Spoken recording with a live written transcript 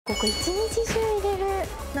ここ一日中入れる。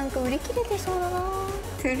なんか売り切れてそうだな。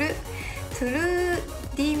トゥル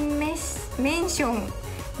ディメンション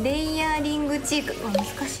レイヤーリングチーク。難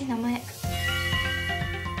しい名前。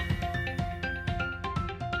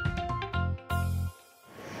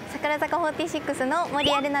櫻坂46の守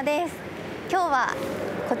屋麗奈です。今日は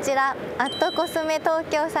こちらコスメ東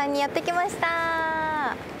京さんにやってきまし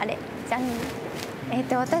た。あれじゃん。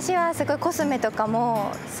私はすごいコスメとか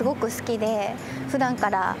もすごく好きで、普段か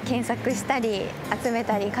ら検索したり集め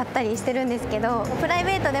たり買ったりしてるんですけど、プライ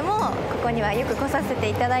ベートでもここにはよく来させて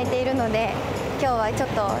いただいているので、今日はちょっ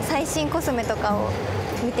と最新コスメとかを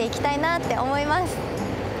見ていきたいなって思います。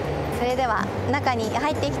それでは中に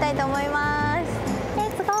入っていきたいと思います。レ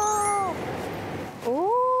ッツゴー。お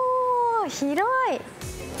ー、広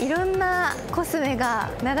い。いろんなコスメが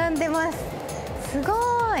並んでます。すご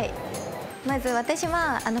い。まず私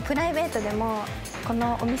はプライベートでもこ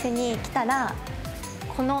のお店に来たら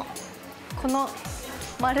この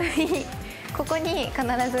丸いここに必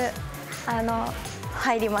ず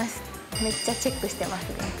入ります。めっちゃチェックしてます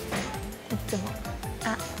ね、いつも。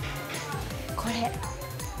こ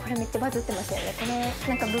れめっちゃバズってますよね。こ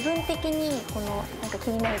れなんか部分的にこのなんか気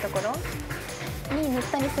になるところに塗っ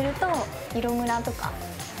たりすると色ムラとか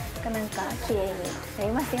なんか綺麗にな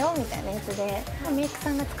りますよみたいなやつで、メイク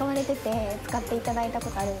さんが使われてて使っていただいた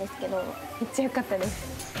ことあるんですけど、めっちゃ良かったで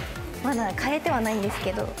す。まだ変えてはないんです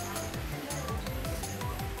けど、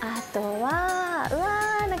あとは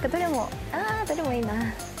なんかどれもいいな。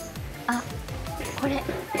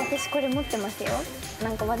私これ持ってますよ。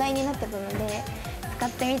なんか話題になってたので使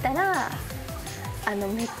ってみたら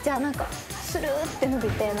めっちゃなんかスルーって伸び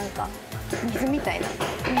て、なんか水みたいな、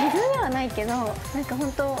水ではないけどなんか本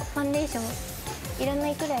当ファンデーションいらな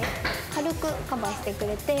いくらい軽くカバーしてく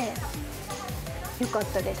れてよかっ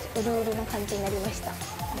たです。うるうるな感じになりました。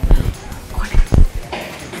こ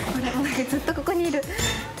れなんかずっとここにいる。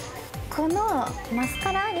このマス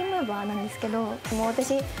カラリムーバーなんですけど、もう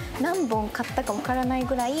私何本買ったかもわからない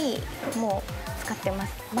ぐらいもう使ってま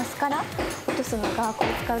す。マスカラ落とすのがこれ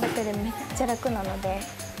使うだけでめっちゃ楽なので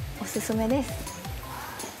おすすめです。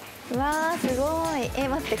うわーすごい。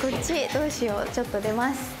待って、こっちどうしよう。ちょっと出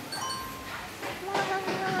ます。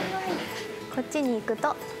こっちに行く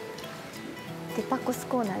とデパコス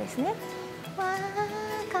コーナーですね。わ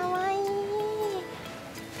ーかわいい。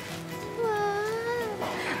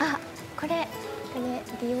これ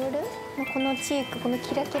ディオールのこのチーク、この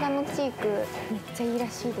キラキラのチークめっちゃいいら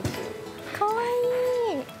しいです。かわ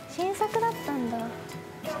いい。新作だったんだ。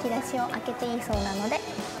引き出しを開けていいそうなので、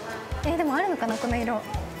でもあるのかなこの色。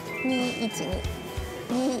212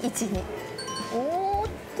おーっ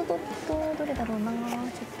とどれだろうな。ちょっ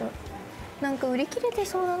となんか売り切れて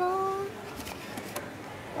そうだな。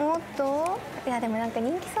おっと、いやでもなんか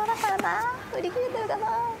人気そうだからな。売り切れてるかな。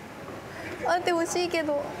あってほしいけ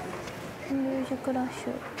ど。ミュージックラッシ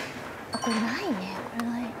ュ。これないね。これ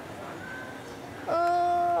ない。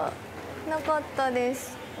なかったで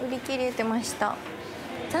す。売り切れてました。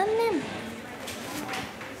残念。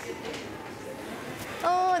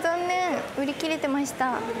残念。売り切れてまし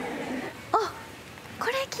た。こ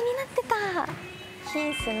れ気になってた。ヒ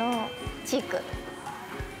ースのチーク。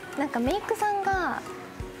なんかメイクさんが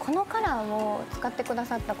このカラーを使ってくだ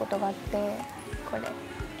さったことがあって、これ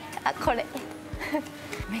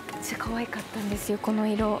めっちゃ可愛かったんですよ、この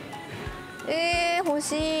色。欲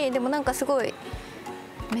しい。でもなんかすごい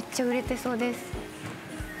めっちゃ売れてそうです。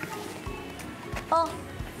2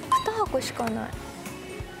箱しかない。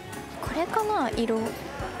これかな、色。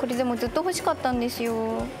これでもずっと欲しかったんですよ。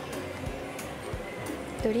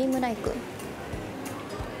ドリームライク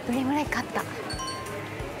あった。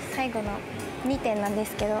最後の2点なんで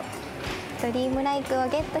すけど、ドリームライクを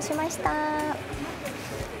ゲットしました。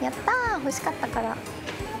やったー。欲しかったから。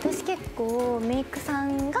私結構メイクさ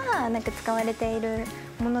んがなんか使われている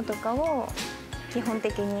ものとかを基本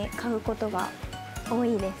的に買うことが多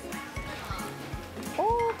いです。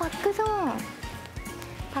パックゾーン。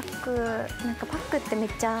なんかパックってめっ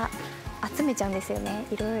ちゃ集めちゃうんですよね。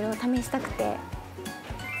いろいろ試したくて。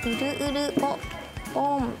うる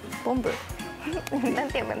ボンブなん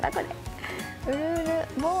て読むんだこれ。うる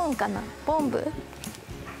ボーンかな、ボンブ。ちょっと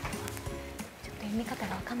読み方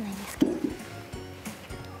がわかんないんですけど。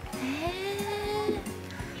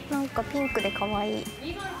なんかピンクで可愛い。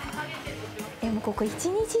でもここ一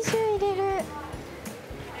日中入れる。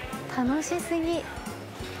楽しすぎ。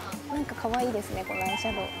なんか可愛いですね、このアイシ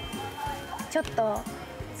ャドウ。ちょっと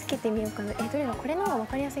つけてみようかな。どれだ。これの方が分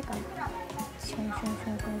かりやすいかな。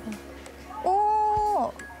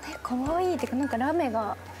可愛い。ってかなんかラメ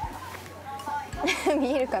が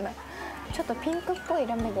見えるかな。ちょっとピンクっぽい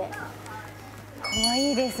ラメで可可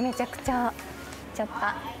愛いです。めちゃくちゃ。ちょっと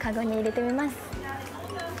カゴに入れてみます。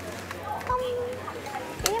ポン、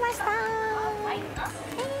入れました。な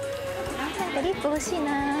んかリップ欲しい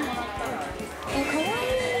な。可愛い。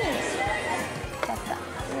ちょっと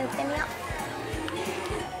塗ってみよ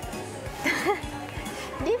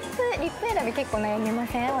う。リップ選び結構悩みま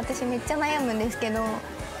せん？私めっちゃ悩むんですけど。ど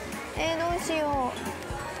うしよ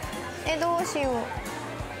う。どうしよう。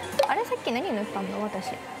あれさっき何塗ったんだ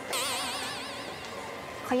私。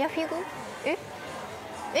カヤフィグ？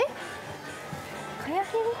カヤ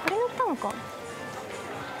フィグこれ塗ったのか。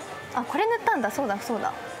あ、これ塗ったんだ。そうだそう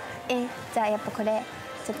だ。じゃあやっぱこれ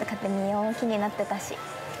ちょっと買ってみよう。気になってたし。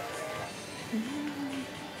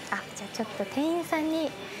あ、じゃあちょっと店員さんに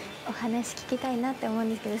お話聞きたいなって思うん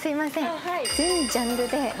ですけど、すいません。全ジャンル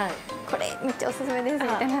でこれめっちゃおすすめですみ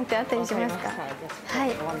たいなのってあったりしますか？は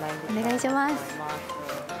い、お願いします。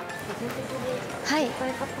はい。使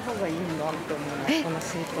い買った方がいいなって思うこの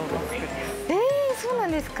シートマスクです。そうな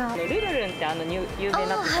んですか。ルルルンって有名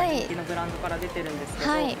な人気のブランドから出てるんですけど、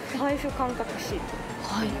財布感覚シートっ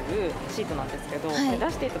ていうシートなんですけど、これ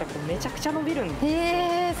出していただくとめちゃくちゃ伸びるん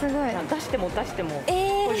です。すごい。出しても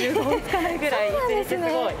50本つかないぐらい一日すご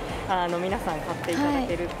い皆さん買っていただ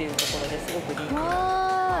けるっていうところですごく人気です。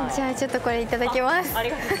じゃあちょっとこれいただきます。あり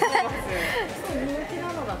がとうございます。人気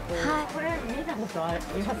なのだと、これ見たことあ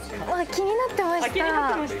りますか？気になってました。気にな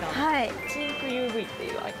ってました。はい。チーク UV って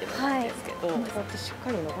いうアイテムなんですけど、こうやってしっか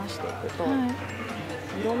り伸ばしていくと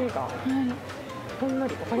色味がほんの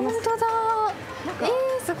りわかります？本当だ。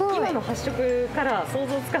すごい。今の発色から想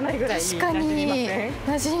像つかないぐらい馴染みません？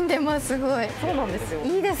馴染んでます。すごい。そうなんですよ。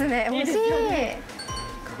いいですね。欲しい。買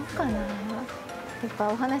おうかな。やっぱ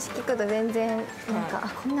お話聞くと全然なんか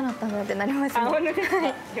こんなのあったんだってなりますね。よかったです。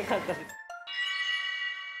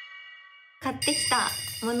買ってきた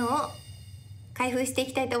ものを開封してい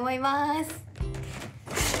きたいと思います。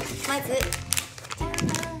まずじ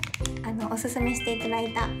ゃん、おすすめしていただ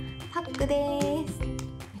いたパックです。めっ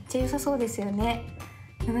ちゃ良さそうですよね。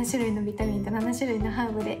7種類のビタミンと7種類のハ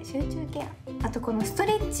ーブで集中ケア。あとこのスト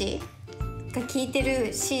レッチが効いて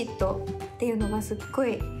るシートっていうのがすっご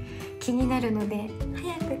い気になるので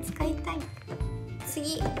早く使いたい。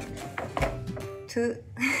次トゥ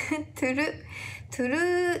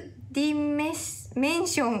ルディメン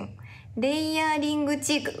ションレイヤーリング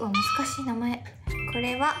チーク。難しい名前。こ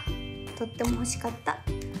れはとっても欲しかった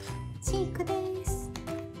チークです。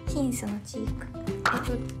ヒンスのチーク。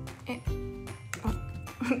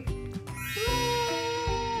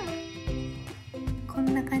こ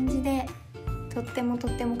んな感じでとっても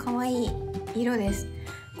可愛い色です。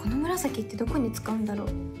この紫ってどこに使うんだろう。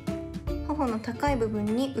頬の高い部分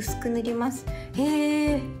に薄く塗ります。そう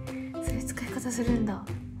いう使い方するんだ。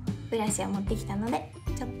ブラシを持ってきたので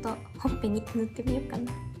ちょっとほっぺに塗ってみようかな。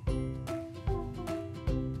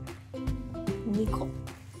2個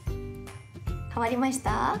変わりまし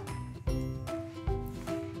た。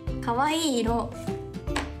可愛い色。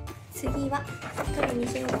次はどれに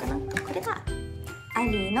しようかな。これがア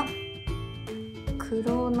リーのク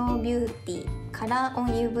ロノビューティーカラーオン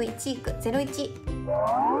UV チーク01。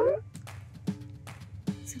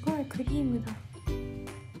すごいクリームだ。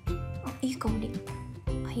いい香り。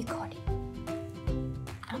いい香り。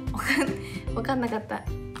わかんなかった。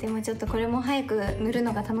でもちょっとこれも早く塗る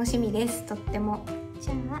のが楽しみです。とっても。じ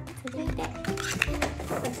ゃあ続いてこ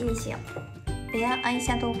っちにしよう。ベアアイシ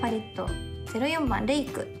ャドウパレット04番レイ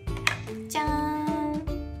ク。じゃーん。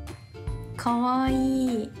かわ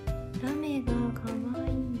いい。ラメが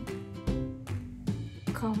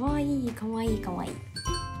かわいい。かわいい。こ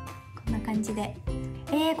んな感じで。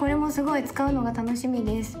これもすごい使うのが楽しみ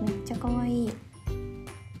です。めっちゃかわいい。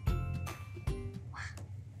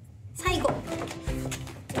最後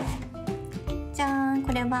じゃーん。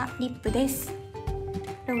これはリップです。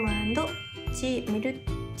ロム&ジメルテ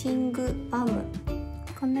ィングバーム。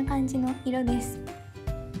こんな感じの色です。塗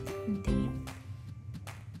ってみよ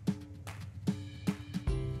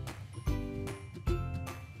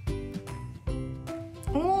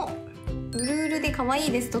う。うるうるで可愛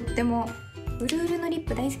いです。とってもうるうるのリッ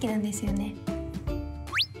プ大好きなんですよね。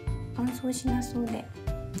乾燥しなそうで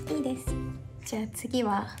いいです。じゃあ次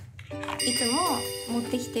はいつも持っ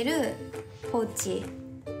てきてるポーチ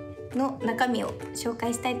の中身を紹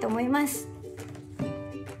介したいと思います。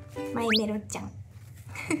マイメロちゃん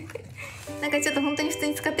なんかちょっと本当に普通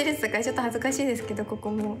に使ってるやつだからちょっと恥ずかしいですけど、ここ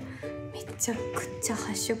もめちゃくちゃ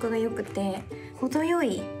発色が良くて程よ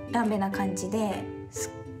いラメな感じです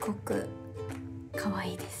っごく可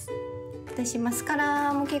愛いです。私マスカ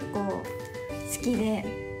ラも結構好きで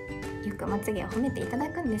よくまつげを褒めていただ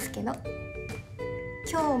くんですけど、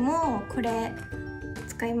今日もこれ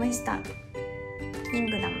使いました。キン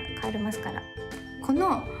グダム変わりますから、こ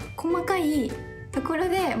の細かいところ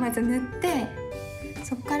でまず塗って、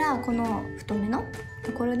そこからこの太めの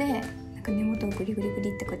ところでなんか根元をグリグリグリ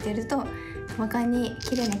ってこうやってやると束感に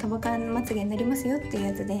綺麗な束感まつげになりますよっていう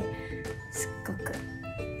やつで、すっごく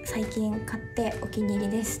最近買ってお気に入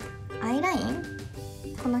りです。アイライン、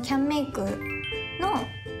このキャンメイクの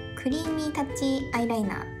クリーミータッチアイライ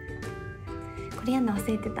ナー、これやんの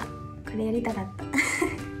忘れてた。これやりたかった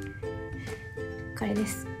これで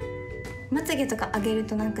す。まつげとか上げる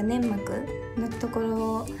となんか粘膜のとこ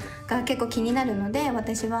ろが結構気になるので、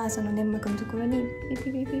私はその粘膜のところにピ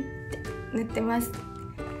ピピピって塗ってます。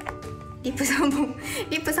リップ3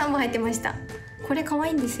本入ってました。これ可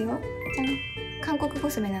愛いんですよ。じゃん。韓国コ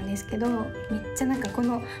スメなんですけど、めっちゃなんかこ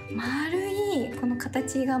の丸いこの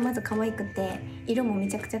形がまず可愛くて、色もめ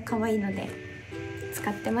ちゃくちゃ可愛いので使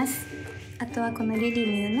ってます。あとはこのリリ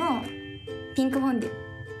ミューのピンクフォンデュっ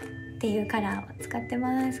ていうカラーを使って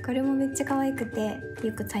ます。これもめっちゃ可愛くて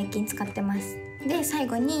よく最近使ってます。で最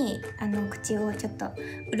後に口をちょっと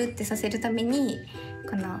うるってさせるために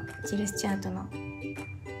このジル・スチュアートの、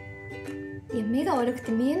いや目が悪く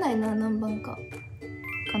て見えないな、何番か、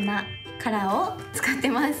こんなカラーを使って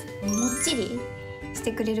ます。もっちりし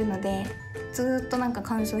てくれるのでずーっとなんか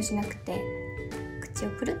乾燥しなくて口を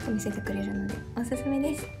プルッと見せてくれるのでおすすめ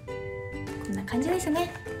です。こんな感じです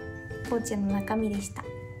ね。ポーチの中身でした。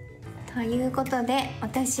ということで、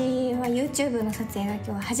私は YouTube の撮影が今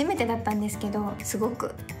日は初めてだったんですけど、すご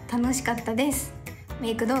く楽しかったです。メ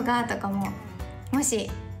イク動画とかもも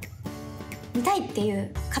し見たいってい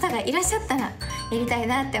う方がいらっしゃったらやりたい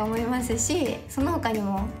なって思いますし、その他に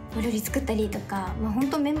もお料理作ったりとか、本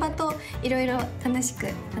当メンバーといろいろ楽しく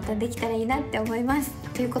またできたらいいなって思います。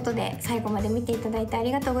ということで最後まで見ていただいてあ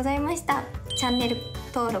りがとうございました。チャンネル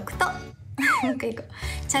登録と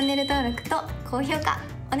チャンネル登録と高評価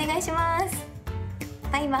お願いします。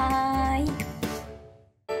バイバーイ。